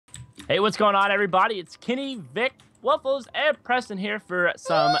Hey, what's going on, everybody? It's Kenny, Vic, Waffles, and Preston here for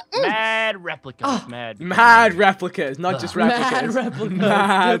some mad replicas. Mad replicas, not just replicas. Mad replicas.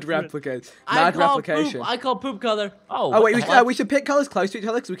 Mad replicas. Mad replication. I call poop color. Oh wait, we should pick colors close to each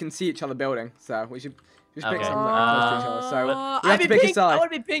other because we can see each other building. So we should just pick something close to each other. So we have to pick a side. I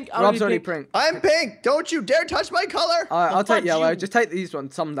want to be pink. Rob's already pink. I'm pink. Don't you dare touch my color. I'll take yellow. Just take these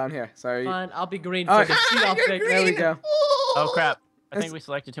ones. Some down here. So. Fine, I'll be green. All right. There we go. Oh crap! I think we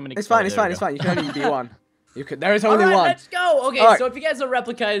selected too many. It's fine. It's fine. It's fine. You can only be one. There is only one. Let's go. Okay, so if you guys know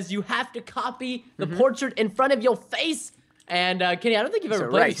replicas, you have to copy the portrait in front of your face. And Kenny, I don't think you've ever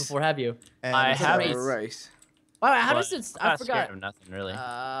played this before, have you? I have a race. Wow, how does it? I forgot. Nothing really.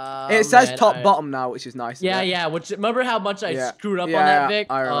 It says top bottom now, which is nice. Yeah. Which remember how much I screwed up on that, Vic?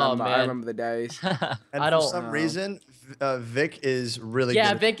 I remember. Oh, man. I remember the days. And for some reason, Vic is really good.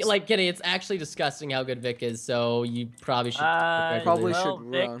 Yeah, Vic, like Kenny, it's actually disgusting how good Vic is. So you probably should.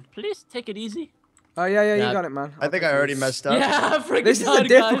 Vic, please take it easy. Oh yeah, you got it, man. I think I already messed up. Yeah, this is a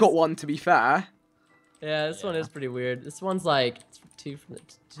difficult one, to be fair. Yeah, this one is pretty weird. This one's like two from the.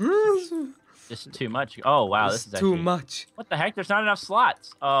 Just too much. Oh wow, this is too much. What the heck? There's not enough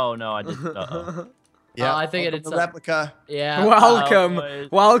slots. Oh no, I didn't. Yeah, I think it's a replica. Yeah.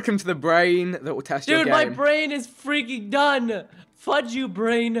 Welcome to the brain that will test your game. Dude, my brain is freaking done. Fudge you,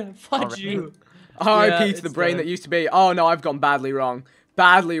 brain. Fudge you. R.I.P. to the brain that used to be. Oh no, I've gone badly wrong.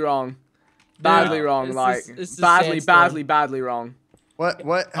 Badly wrong. Badly wrong. Like badly wrong. What?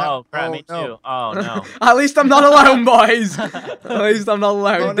 Oh crap, me too. Oh no. At least I'm not alone, boys. At least I'm not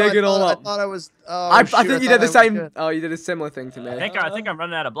alone. Dig it all up. I thought I was. I think you did the same. Oh, you did a similar thing to me. I think I'm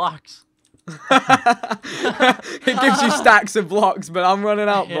running out of blocks. It gives you stacks of blocks, but I'm running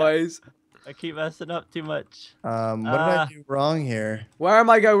out, boys. I keep messing up too much. What did I do wrong here? Where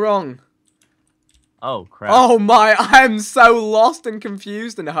am I go wrong? Oh crap. Oh my, I am so lost and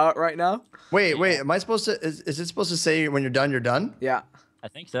confused and hurt right now. Wait, am I supposed to, is it supposed to say when you're done, you're done? Yeah. I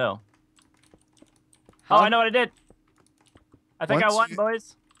think so. Huh? Oh, I know what I did. I think I won,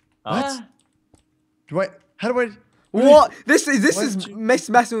 boys. What? How do I? What? This is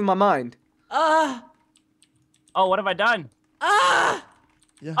messing with my mind. Oh, what have I done?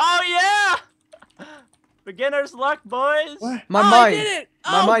 Yeah. Oh yeah! Beginner's luck, boys. What? My mind. I did it.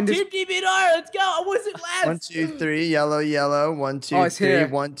 My mind is. Team DBR, let's go. I wasn't last. 1, 2, 3, yellow. 1, 2, 3, here.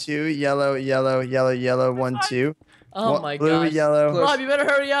 1, 2, yellow. 1, 2. Oh my god. Blue, yellow. Rob, you better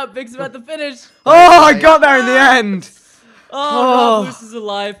hurry up. Vic's about to finish. Oh, I got there in the end. Rob loses a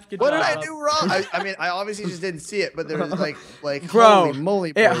life. What did I do wrong? I mean, I obviously just didn't see it, but there was like bro, holy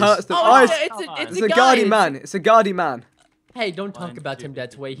moly, it boys. hurts the eyes. It's a guardy man. It's a guardy man. Hey, don't talk about him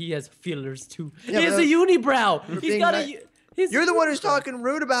that way. He has feelers too. Yeah, he has a unibrow. He's got a. You're the one who's talking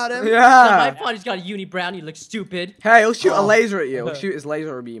rude about him. Yeah. My fault. He's got a unibrow. And he looks stupid. Hey, he'll shoot a laser at you. He'll shoot his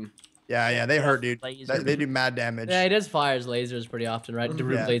laser beam. Yeah, they hurt, dude. They do mad damage. Yeah, he does fires lasers pretty often, right?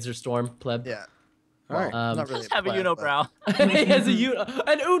 Darude laser storm, pleb. Yeah. All right. Not really have a unibrow. He has an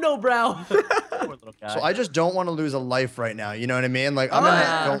unibrow. So I just don't want to lose a life right now. You know what I mean? Like I'm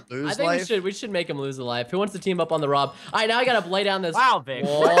gonna don't lose life. I think we should make him lose a life. Who wants to team up on the Rob? All right, now I gotta lay down this. Wow, Vic.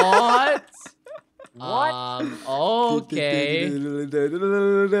 What? What? Okay. I'm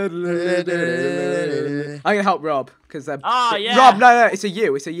gonna help Rob because oh yeah. Rob, no, it's a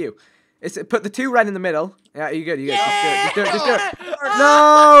you. It's a you. Put the 2 red in the middle. Yeah, you good. Yeah! Just do it.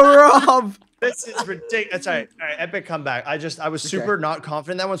 No, Rob. This is ridiculous. All right, epic comeback. I was super not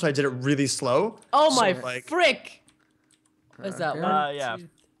confident in that one, so I did it really slow. Oh my frick! What's that? Yeah.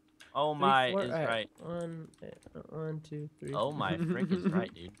 Oh my is right. 1, 2, 3. Oh my frick is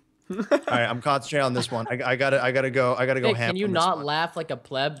right, dude. All right, I'm concentrating on this one. I gotta go Vic, ham. Can you not laugh like a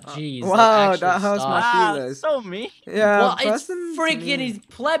pleb? Jeez. Wow, that hurts my feelings. So me. Yeah. Well, it's freaking. He's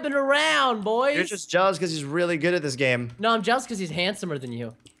plebbing around, boys. You're just jealous because he's really good at this game. No, I'm jealous because he's handsomer than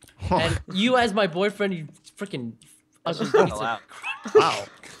you. And you, as my boyfriend, you freaking ugly pizza.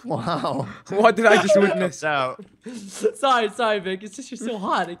 Wow. What did I just witness? Sorry, Vic. It's just you're so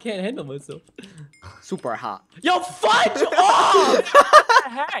hot. I can't handle myself. Super hot. Yo, fudge off! What the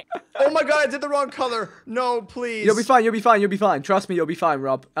heck? Oh my god, I did the wrong color. No, please. You'll be fine. Trust me, you'll be fine,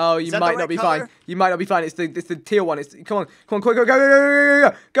 Rob. Oh, you might not be fine. You might not be fine. It's the teal one. Come on, quick,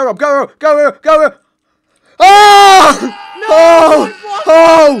 go, Rob, go. Oh! No!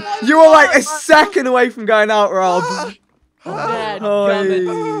 Oh! You were like a second away from going out, Rob.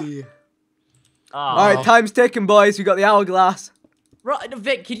 Dadgummit. All right, time's ticking, boys. We got the hourglass.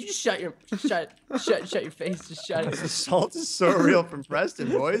 Vic, can you just shut your face? Just shut it. The salt is so real from Preston,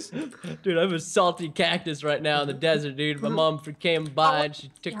 boys. Dude, I'm a salty cactus right now in the desert, dude. My mom came by and she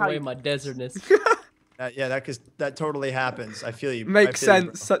took away my desertness. Yeah, that totally happens. I feel you. Makes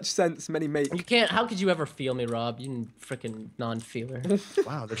sense. Such sense. Many make. You can't. How could you ever feel me, Rob? You freaking non-feeler.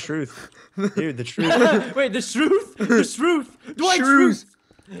 Wow, the truth, dude. The truth. Wait, the truth? The truth? Dwight Shrews. Truth.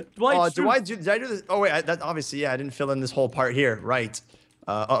 Dwight Truth. Did I do this? Oh wait, that obviously I didn't fill in this whole part here. Right.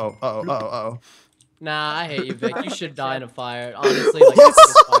 Uh-oh. Nah, I hate you, Vic. You should die in a fire. Honestly, like fire.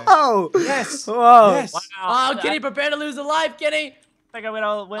 Oh. Yes. Whoa. Yes. Oh, Kenny, prepare to lose a life, Kenny. I think I'm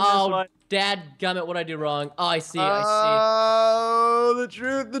gonna win this one. Dad, gummit, what'd I do wrong? Oh, I see. Oh, the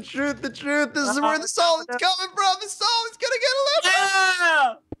truth. This is where the salt is coming from. The salt is gonna get eliminated.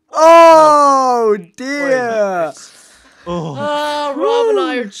 Yeah! Oh dear. Oh, Rob and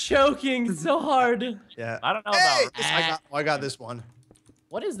I are choking so hard. Yeah. I don't know Hey, about. I got this one.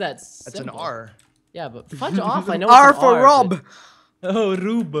 What is that That's an symbol? R. Yeah, but fudge off. I know R it's an for R, Rob. but- Oh,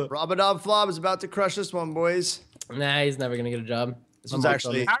 Rube. Robadob Flob is about to crush this one, boys. Nah, he's never gonna get a job. This one's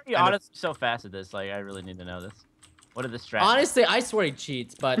actually. How are you kind of- honestly so fast at this? Like, I really need to know this. What are the strats? Honestly, I swear he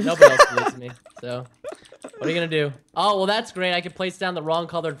cheats, but nobody else believes me. So, what are you gonna do? Oh, well, that's great. I can place down the wrong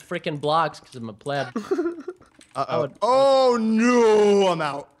colored freaking blocks because I'm a pleb. Oh no, I'm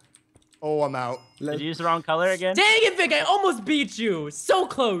out. Oh, I'm out. Did you use the wrong color again? Dang it, Vic! I almost beat you. So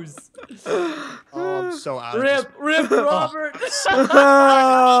close. Oh, I'm so out. Rip, Robert.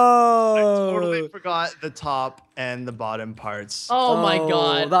 Totally forgot the top and the bottom parts. Oh my Oh,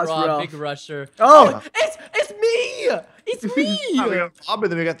 God, that's Rob, rough. big rusher. Oh. It's me. It's me. We got Bob,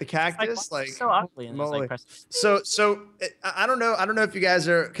 and then we got the cactus. Like, so ugly in this, moly. like, press. So I don't know if you guys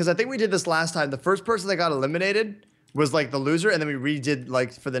are, because I think we did this last time. The first person that got eliminated was like the loser, and then we redid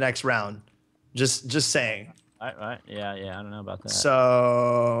like for the next round. Just saying. Right. Yeah. I don't know about that.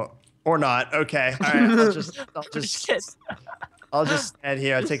 So or not. Okay. All right. I'll just stand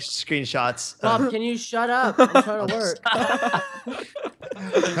here. I'll take screenshots. Bob, can you shut up? I'm trying to work.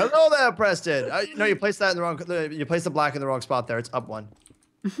 Hello there, Preston. No, you placed that in the wrong. You placed the black in the wrong spot there. It's up one.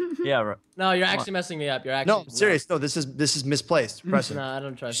 Yeah. No, you're actually messing me up. You're actually. No, serious. No, this is misplaced, Preston. No, I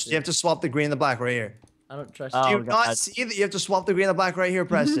don't trust You you. have to swap the green and the black right here. I don't trust Oh, you. Do you not see that you have to swap the green and the black right here,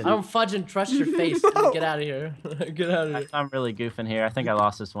 Preston? I don't fudge and trust your face. Get out of here. Get out of here. I'm really goofing here. I think I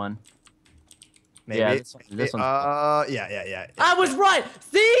lost this one. Maybe. Yeah, this one's. Yeah. I was right.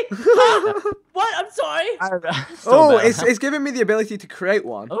 See? What? I'm sorry. Oh, it's giving me the ability to create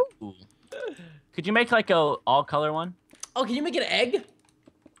one. Oh. Could you make like a all color one? Oh, can you make an egg?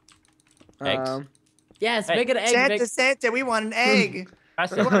 Eggs. Yes, Hey, make an egg. Vic. Santa, we want an egg.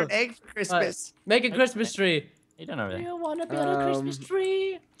 Preston, We want an egg for Christmas. Make a Christmas tree. what are you doing over Do there? you want to build a Christmas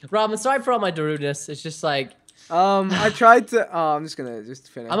tree? Rob, I'm sorry for all my Darudeness. It's just like I tried to. Oh, I'm just gonna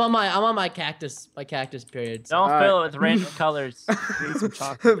finish. I'm on my cactus period. So. Don't fill it with random colors. Need some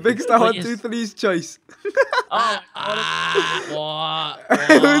chocolate. Vikkstar Please. 1, 2, 3's choice. It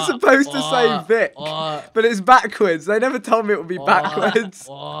It was supposed to say Vic, but it's backwards. They never told me it would be backwards.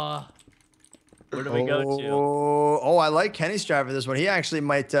 Where do we go to? Oh, I like Kenny's strat for this one. He actually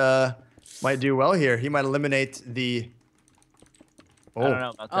might do well here. He might eliminate the. I don't know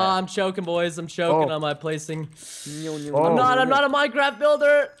about that. I'm choking, boys. I'm choking Oh. on my placing. Oh. I'm not a Minecraft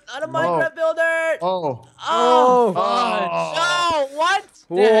builder. Not a Minecraft builder. Oh. Oh, Oh, what?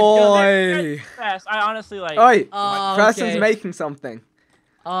 Oi. Fast. I honestly like. Oi. Oh, Preston's okay. making something.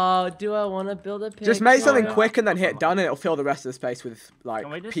 Oh, do I want to build a picture? Just make something quick and then hit done, and it'll fill the rest of the space with like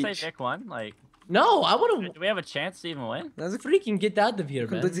Can we just peach. say Vic won? Like, No, I want do we have a chance to even win? There's a to freaking get out of here,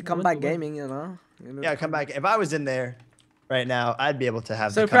 man. completely comeback gaming, you know. Yeah, come back. If I was in there right now, I'd be able to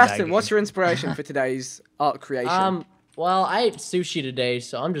have. So the comeback Preston, game. what's your inspiration for today's art creation? Well, I ate sushi today,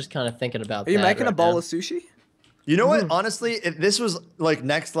 so I'm just kind of thinking about that. Are you making a right bowl now. of sushi? You know what? Honestly, if this was like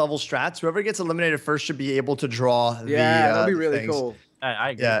next level strats, whoever gets eliminated first should be able to draw the. Yeah, that'd be really things. cool.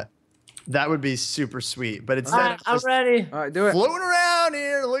 I agree. Yeah, that would be super sweet. But it's Alright, I'm ready. All right, do it. floating around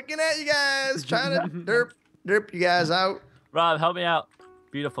here, looking at you guys, trying to derp you guys out. Rob, help me out.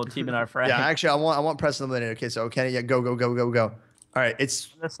 Beautiful team in our friend. Yeah, actually, I want Preston eliminated. Okay, so Kenny, yeah, go. All right, it's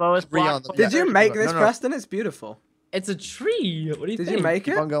The slowest three block on the- player. Did you make this, No. Preston? It's beautiful. It's a tree. What do you Did think? you make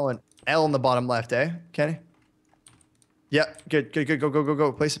keep it? on going. L in the bottom left, eh, Kenny? Yeah, good.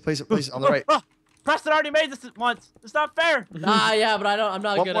 Go. Place it on the right. Oh, Preston already made this once. It's not fair. Yeah, but I'm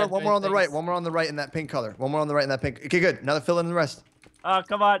not good at One more on the doing right. things. One more on the right in that pink color. One more on the right in that pink. Okay, good. Now fill in the rest. Oh,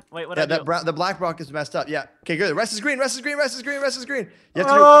 come on. Wait, what Yeah, did I do? the black block is messed up. Yeah. Okay, good. The rest is green. You have to do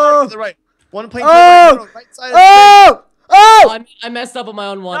Oh! to the right. One plane Oh! to the right side. Of the Oh! I messed up on my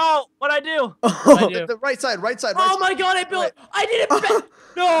own one. No, what'd I do? What'd I do? the right side. Oh my god, I built. I did it.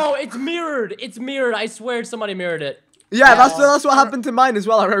 No, it's mirrored. It's mirrored. I swear somebody mirrored it. Yeah, that's what happened to mine as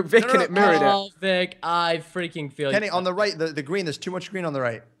well. I wrote Vic No, and it mirrored it. Oh, Vic, I freaking feel Kenny, you. on the right, the green. There's too much green on the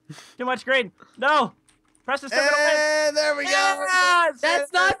right. Too much green. No. Preston's still gonna win. And there we go. Yes!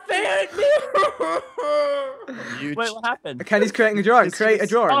 That's not fair. You Wait, what happened? Kenny's creating a drawing. Create a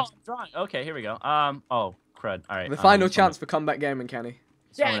drawing. Oh, drawing. Okay, here we go. Oh, crud. All right. The final chance for comeback gaming, Kenny.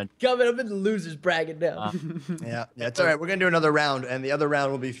 Yeah, coming up in the losers bracket now. Yeah, it's all right. We're gonna do another round, and the other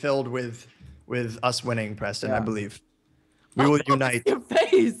round will be filled with us winning, Preston. I believe. We will unite. Your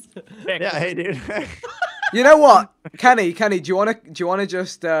face. Yeah, hey, dude. You know what, Kenny? Do you wanna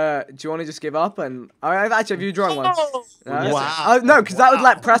just give up? And I've actually have you drawing one? Wow. No, because that would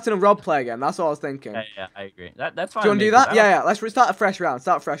let Preston and Rob play again. That's what I was thinking. Yeah, I agree. That's fine. Do you want to do that? Yeah. Let's restart a fresh round.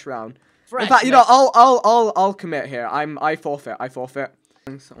 Start a fresh round. Fresh, In fact, you know, I'll commit here. I forfeit.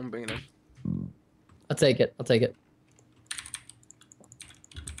 I'm bringing it. I'll take it.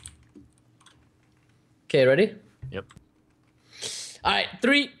 Okay, ready? Yep. All right,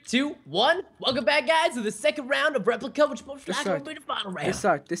 3, 2, 1. Welcome back, guys, to the second round of Replica, which most likely will be the final round. This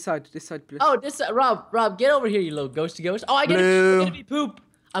side, please. Oh, this side. Rob, get over here, you little ghosty ghost. Oh, I get Blue. it. It's gonna be poop.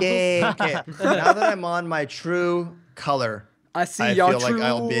 I'm Okay. poop. Now that I'm on my true color, I see I your feel like true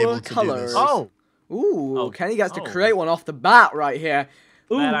I'll be able to do colors. this. Oh, Ooh, Kenny gets to oh. create one off the bat right here.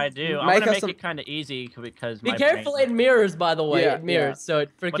 Ooh. that I do. I'm Make gonna us make some- it kind of easy because Be my careful, brain... it mirrors, by the way. Yeah, It mirrors, so it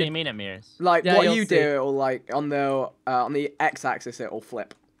freaking. What do you mean it mirrors? Like Yeah, what you'll you see. do, it'll like on the x-axis it'll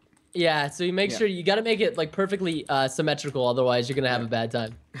flip. Yeah, so you make sure you gotta make it like perfectly symmetrical, otherwise you're gonna have a bad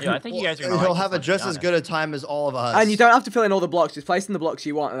time. Yeah, I think you guys are gonna he'll like have this a one, to just be as honest. good a time as all of us. And you don't have to fill in all the blocks. Just place in the blocks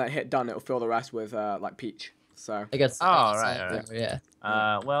you want and then hit done. It'll fill the rest with like peach. So. I guess. Oh, right. Yeah.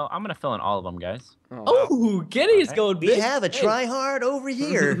 Well, I'm gonna fill in all of them, guys. Oh, Kenny's Alright. going We big. have a Hey, try hard over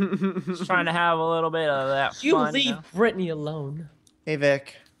here. Just trying to have a little bit of that You fun. leave know? Brittany alone. Hey,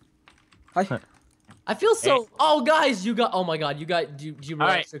 Vic. Hi. I feel so. Oh, guys, you got. Oh my God, you got. Do you All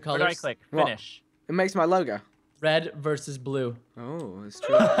relax right, your where do I colors? click? What? Finish. It makes my logo. Red versus blue. Oh, it's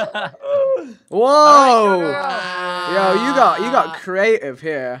true. Whoa! Yo, you got creative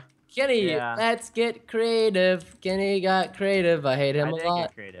here. Kenny, Yeah. let's get creative. Kenny got creative. I hate him I a did lot.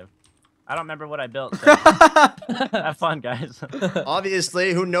 get creative. I don't remember what I built. So have fun, guys.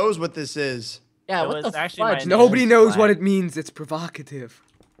 Obviously, who knows what this is? Yeah, It what was the actually my fudge? name. Nobody knows what Flag. it means. It's provocative.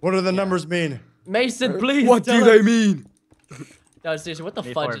 What do the numbers mean? Mason, please. What do tell they us. mean? No, seriously, what the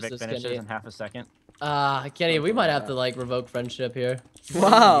Before fudge is Vic this, finishes Kenny? in half a second. Kenny, we might have to like revoke friendship here. You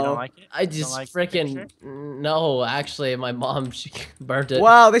don't Wow. like it? I You don't just like the freaking picture? no. Actually, my mom she burnt it.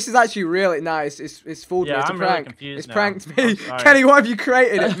 Wow, this is actually really nice. It's fooled me. Yeah, It's a I'm really prank. confused It's now. pranked I'm me. sorry. Kenny, what have you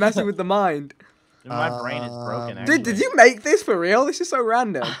created? It's messing with the mind. Dude, my brain is broken. Actually. Dude, did you make this for real? This is so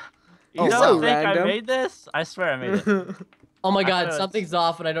random. You Oh, don't so think random. I made this? I swear I made it. Oh my I God, know something's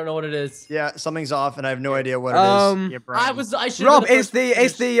off and I don't know what it is. Yeah, something's off, and I have no idea what it is. Your brain. I should. Rob, it's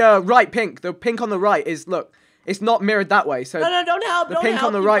the right pink. The pink on the right is look. It's not mirrored that way. So No, don't help. the don't pink help,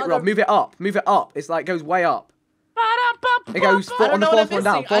 on the you right, mother- Rob, move it up. Move it up. It's like goes way up. It goes I don't on the know what I'm fourth one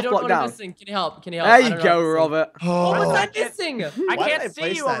down. missing. I Fourth don't block know what I'm down. missing. Can you help? Can you help? There I you don't know go, what I'm missing. Robert. What was I I can't- missing? I Why did can't I see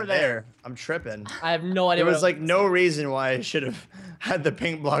place you that over there. I'm tripping. I have no idea. There what was I'm like no reason why I should have had the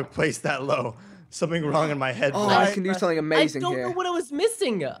pink block placed that low. Something wrong in my head. Oh, boy. I can do something amazing I don't here. know what I was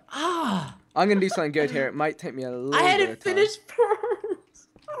missing. I'm gonna do something good here. It might take me a little. I had bit of it time. finished first.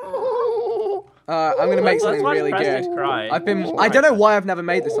 I'm gonna make something watch really Preston good. cry. I don't know why I've never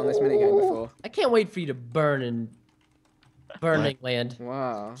made this on this minigame before. I can't wait for you to burn in burning land.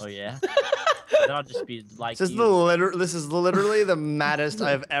 Wow. Oh yeah. Then I'll just be like This is you. this is literally the maddest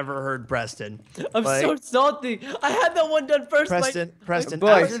I've ever heard Preston. I'm Like, so salty. I had that one done first. Preston.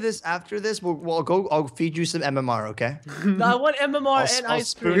 Boys. After this, we'll go. I'll feed you some MMR, okay? I want MMR and ice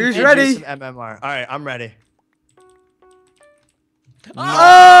spoon cream. Who's feed you ready? some MMR. All right, I'm ready.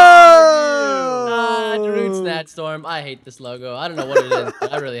 Oh! The root snat storm. I hate this logo. I don't know what it is,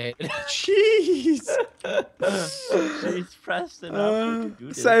 but I really hate it. Jeez. Jeez, Preston. How could you do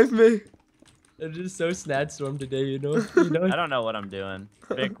this? Save me. I'm just so snat storm today, you know. I don't know what I'm doing.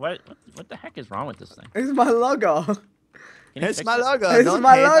 Vic, what the heck is wrong with this thing? It's my logo. Can you It's fix my it? logo. It's Don't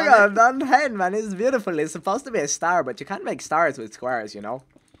my hate on logo. it. Don't hate, man. It's beautiful. It's supposed to be a star, but you can't make stars with squares, you know?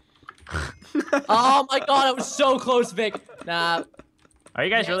 Oh my god, I was so close, Vic. Nah. Are you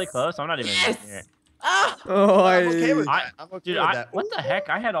guys really Yes. close? I'm not even Yes. here. Ah! Oh, I'm okay with I- that. I'm okay Dude, with that. what the heck?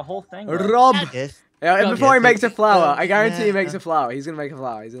 I had a whole thing. left. Rob. Yes. Yeah, Go before he get makes a it. flower, I guarantee he Yeah. makes a flower. He's gonna make a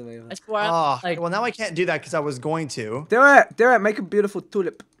flower. He's gonna make a flower. I swear, Oh, like, well now I can't do that because I was going to. Do it. Do it. Make a beautiful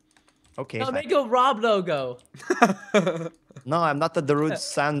tulip. Okay. no, fine. make a Rob logo. No, I'm not the Darude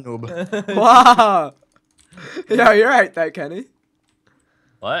Sand noob. Wow. Yeah, you're right there, Kenny.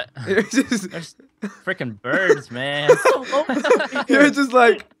 What? You're just, There's freaking birds, man. So lonely over here. you're just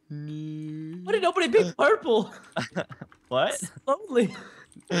like. Why did nobody pick purple? What? Lonely.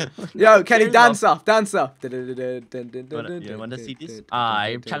 Yo, Kenny, Here's dance off, dance off. You want to see this?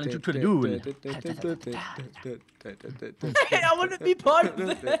 I challenge you to a duel. Hey, I want to be part of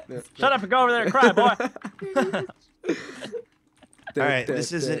this. Shut up and go over there and cry, boy. All right,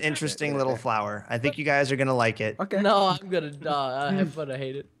 this is an interesting little flower. I think you guys are gonna like it. Okay. No, I'm gonna die. I'm gonna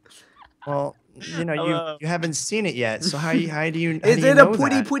hate it. Well, you know, Hello. you haven't seen it yet, so how do you Is do you it know a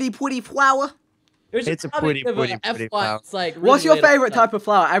that? pretty flower? It's a pretty flower. It's like What's really your late at favorite night. type of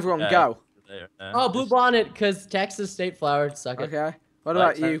flower? Everyone Yeah. go. Oh, blue bonnet, cause Texas state flower. Suck it. Okay. What Right,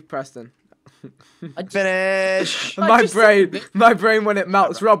 about so- you, Preston? I just- Finish. My just brain, said my brain when it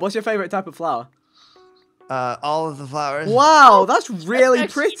melts. Rob, what's your favorite type of flower? All of the flowers. Wow, that's really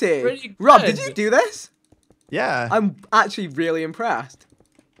actually pretty. pretty Rob, good. did you do this? Yeah. I'm actually really impressed.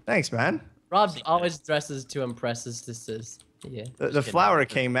 Thanks, man. Rob always dresses to impress his sisters. Yeah. The flower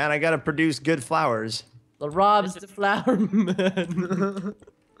king, man. I gotta produce good flowers. The Rob's the flower man.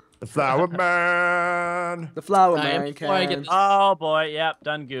 The flower man. The flower Alright, man before I get can. this- Oh boy, yep,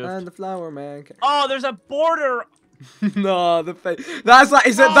 done goofed. And the flower man can. Oh, there's a border. No, the face. That's like,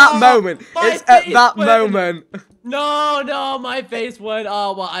 it's at that Oh, moment. my It's at face that went. moment. No, my face went.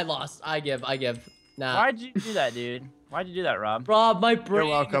 Oh well, I lost. I give. Nah. Why'd you do that, dude? Why'd you do that, Rob? Rob, my brain.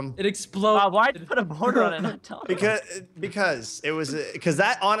 welcome. It exploded. Rob, why'd you put a border on it? Not telling me? Because it was because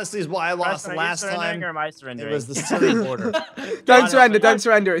that honestly is why I lost Preston, are you last surrendering time. Or am I It surrendering? was the silly border. Don't Honestly, surrender, don't what?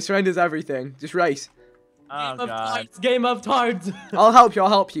 surrender. It surrenders everything. Just race. Oh Game of god. Cards. Game of Cards. I'll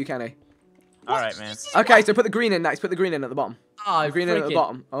help you, Kenny. All right, man. Okay, so put the green in next. Put the green in at the bottom. Oh, The green in at the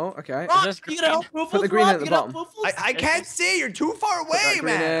bottom. Oh, okay. Rob, Is this you gonna help green? Rufus? Put the green Rob, at the you gonna help bottom. Rufus? I can't see. You're too far away, That green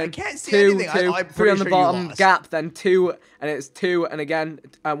man. I in. can't see Two, anything. two, I'm three pretty on the sure you bottom, lost. gap, then two, and it's two, and again,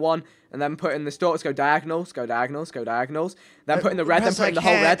 one, and then put in the stalks, go diagonals, go diagonals, go diagonals. Then put in the red, then Press, put in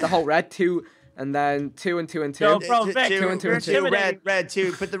I the whole red, two, and then two and two and two. Go, bro, Vic, two and two and two. Red,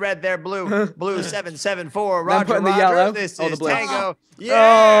 two. Put the red there, blue. Blue, 774. Then Roger, put in the Roger. yellow. This Oh, the is blue. Tango. Oh,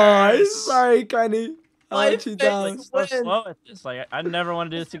 Yes. sorry, Kenny. I My let you face down. So Win. slow at this. Like I never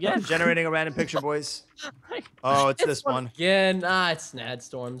want to do this again. Generating a random picture, boys. Oh, it's this one. Again. It's Snad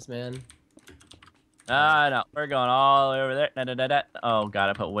Storms, man. No, we're going all over there. Oh god,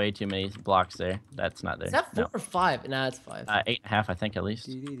 I put way too many blocks there. That's not there. Is that 4 No. or 5? Nah, it's 5. 8.5, I think, at least.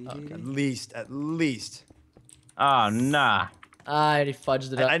 At least. Oh nah. I already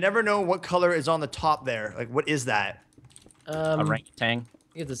fudged it up. I never know what color is on the top there. Like, what is that? Orangutan.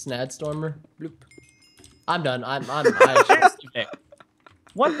 Get the Snad Stormer. Bloop. I'm done. Seriously, Vic.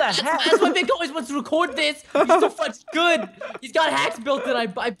 What the heck? That's why Vic always wants to record this. He's so fucking good. He's got hacks built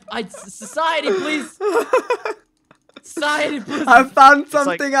in. Society, please. Society, please. I found like-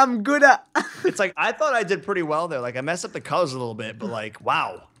 something I'm good at. It's like, I thought I did pretty well there. Like, I messed up the colors a little bit, but like,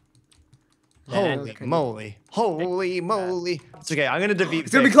 wow. Holy Okay. moly. Holy moly. It's okay. I'm going to defeat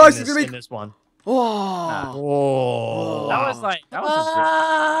It's gonna be Vic close, in it's this, gonna be- in this one. Oh. Oh. That was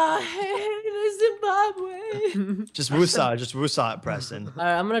Zimbabwe. Just woosah it, Preston. Alright,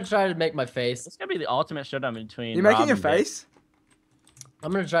 I'm gonna try to make my face. It's gonna be the ultimate showdown between. You making Rob your and Vic. face?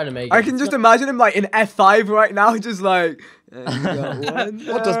 I'm gonna try to make it. I can just imagine him like in F5 right now, just like. "And you got one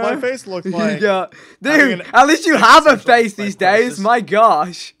What does my there, face look you like? got-" Having Dude, an at least you have a existential face these days. crisis. My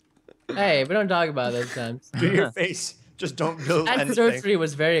gosh. Hey, we don't talk about those times. Do your face. Just don't build That anything. surgery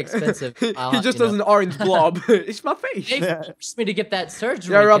was very expensive. He just does an orange blob. It's my face. They forced me to get that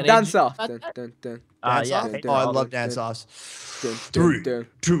surgery. Yeah, Rob, Can I dance do off. about Dun, that? dun, dun, Dance yeah. off? dun, Oh, I dun, love dun, dance offs. dun, 3, dun,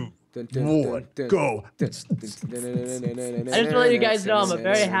 2, dun, dun, 1, dun, go. I just want to let you guys know I'm a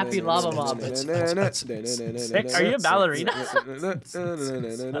very happy lava mom. Vic, are you a ballerina? Not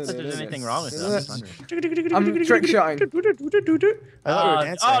that there's anything wrong with that. I'm just wondering. I'm trick shotting. I thought we were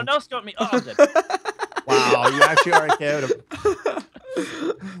dancing. Oh, no scope me. Oh, I'm dead. Wow, you actually are KO'd him. All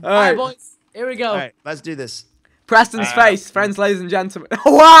Alright, right, boys. Here we go. All right, let's do this. Preston's face, friends, ladies and gentlemen.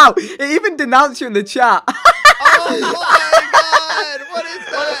 Wow, it even denounced you in the chat. Oh my god! What is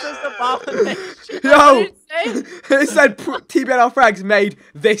What is that? this abomination? What Yo, did it say? it said TBNL Frags made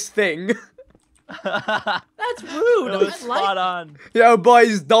this thing. That's rude. It was I like spot on. Yo,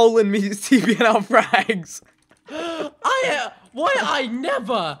 boys, Dolan meets TBNL Frags. Why I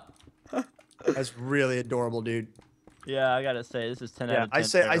never. That's really adorable, dude. Yeah, I gotta say, this is 10 out Yeah, of 10. I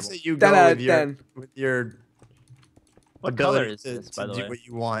say terrible. you 10 go out with of your 10. What ability color is to, this, by to the do way? what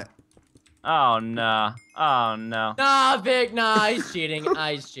you want. Oh, no. Oh, no. Nah, Vic. Nah, he's cheating.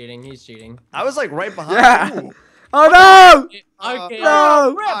 He's cheating. He's cheating. I was like right behind Yeah. you. Oh no! Okay.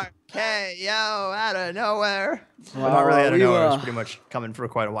 No! KO out of nowhere. Wow, Well, not really out of we nowhere. It's were- pretty much coming for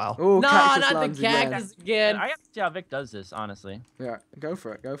quite a while. Oh, No, cactus not the lands again. cactus again. I got to see how Vic does this, honestly. Yeah, go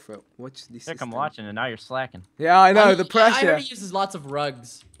for it. Go for it. Watch this. Vic, I'm watching, and now you're slacking. Yeah, I know I the heard pressure. he uses lots of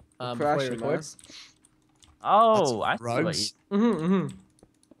rugs before he pressure, man. records. Oh, I see what Rugs. you...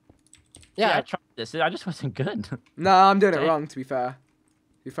 Yeah, Yeah, I tried this. I just wasn't good. Nah, I'm doing it Okay. wrong. To be fair,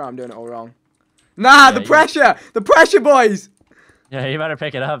 I'm doing it all wrong. Nah, Yeah, the you- pressure, boys. Yeah, you better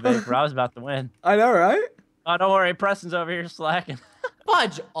pick it up, Vic, or I was about to win. I know, right? Oh, don't worry. Preston's over here slacking.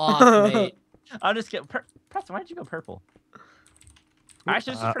 fudge off, mate. I'm just kidding. Preston, why'd you go purple?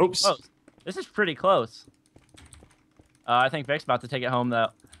 Actually, this is pretty Oops. close. This is pretty close. I think Vic's about to take it home, though.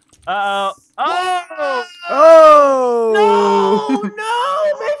 Uh-oh. Oh! Oh!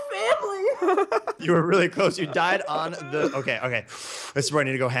 No, my family. You were really close. You died on the. Okay. This is where I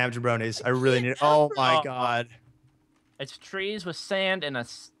need to go ham jabronis. I really need. Oh my Oh. god. It's trees with sand and a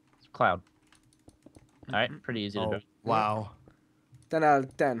cloud. All right, pretty easy to Oh do. wow. 10 out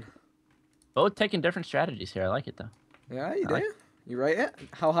of 10. Both taking different strategies here. I like it, though. Yeah, you I like do. You rate it?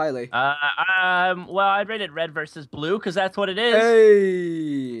 How highly? Well, I'd rate it red versus blue because that's what it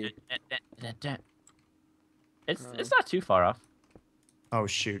is. Hey! It's not too far off. Oh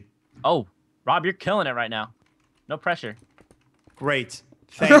shoot. Oh, Rob, you're killing it right now. No pressure. Great.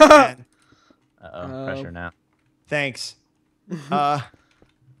 Thanks, man. Uh-oh, pressure now. Thanks.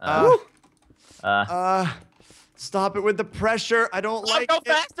 Stop it with the pressure. I don't Rob, like go it.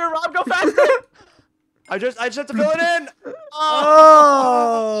 faster, Rob, go faster. I just have to fill it in.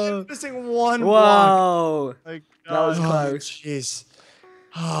 Oh! I'm missing one block. Wow! That was Oh, close. Jeez.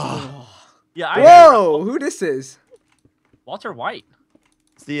 Yeah, I Whoa! Who this is? Walter White.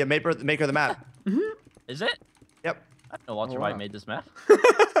 It's the maker of the map. Is it? Yep. I didn't know Walter Oh, White wow. made this map.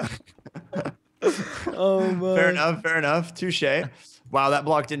 Oh my. Fair enough. Touche. Wow, that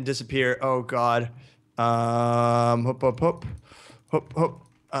block didn't disappear. Oh god. Hop.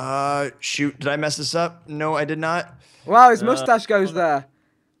 Shoot. Did I mess this up? No, I did not. Wow, his mustache goes there.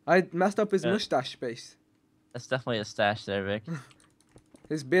 I messed up his Yeah. mustache space. That's definitely a stash there, Vic.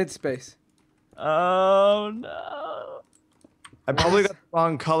 His beard space. Oh no. I probably got the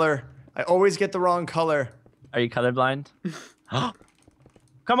wrong color. I always get the wrong color. Are you colorblind? Come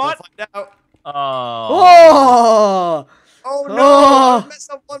We'll on. find out. Oh. Oh! Oh no! Oh. I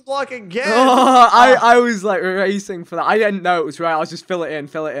messed up one block again. Oh, I was like racing for that. I didn't know it was right. I was just fill it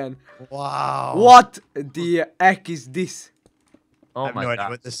in. Wow. What the heck is this? Oh I have my no idea god.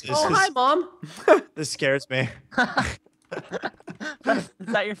 what this is. Oh, hi, mom. This scares me. Is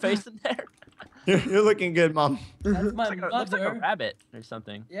that your face in there? You're looking good, Mom. That's my It looks like a mother. rabbit or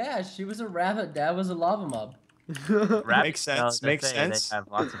something. Yeah, she was a rabbit. Dad was a lava mob. Rabbits, sense, they makes say sense. They have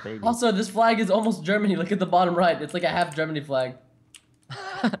lots of babies. Also, this flag is almost Germany. Look at the bottom right. It's like a half Germany flag.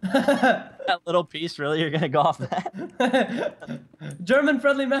 That little piece, really? You're gonna go off that?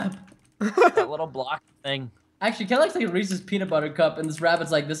 German-friendly map. That little block thing. Actually, kind of looks like a Reese's peanut butter cup, and this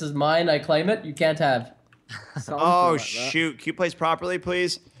rabbit's like, "This is mine. I claim it. You can't have." Something Oh like that. shoot! Can you place properly,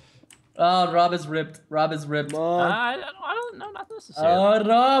 please? Oh, Rob is ripped. Rob is ripped. Mom. I don't know, not necessarily. Oh,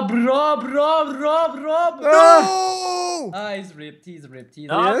 Rob. No! Ah, he's ripped. He's ripped. He's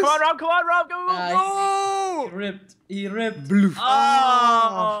Oh, Yes? come on, Rob, go! Ah, No! he ripped. He ripped. Blue.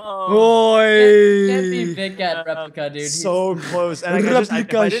 Oh! Can't be Oi! Vic at replica, dude. So close. And if I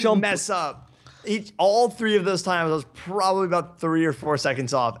Replica didn't shampoo. mess up, all three of those times, I was probably about 3 or 4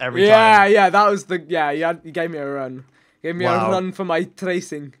 seconds off every Yeah, time. yeah, that was the you gave me a run. Gave me Wow. a run for my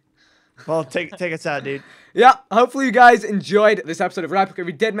tracing. Well, take us out, dude. Yeah, hopefully you guys enjoyed this episode of Replica. If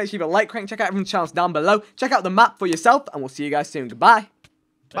you did, make sure you leave a like, crank, check out everyone's channels down below. Check out the map for yourself, and we'll see you guys soon. Goodbye.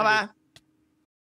 Bye-bye.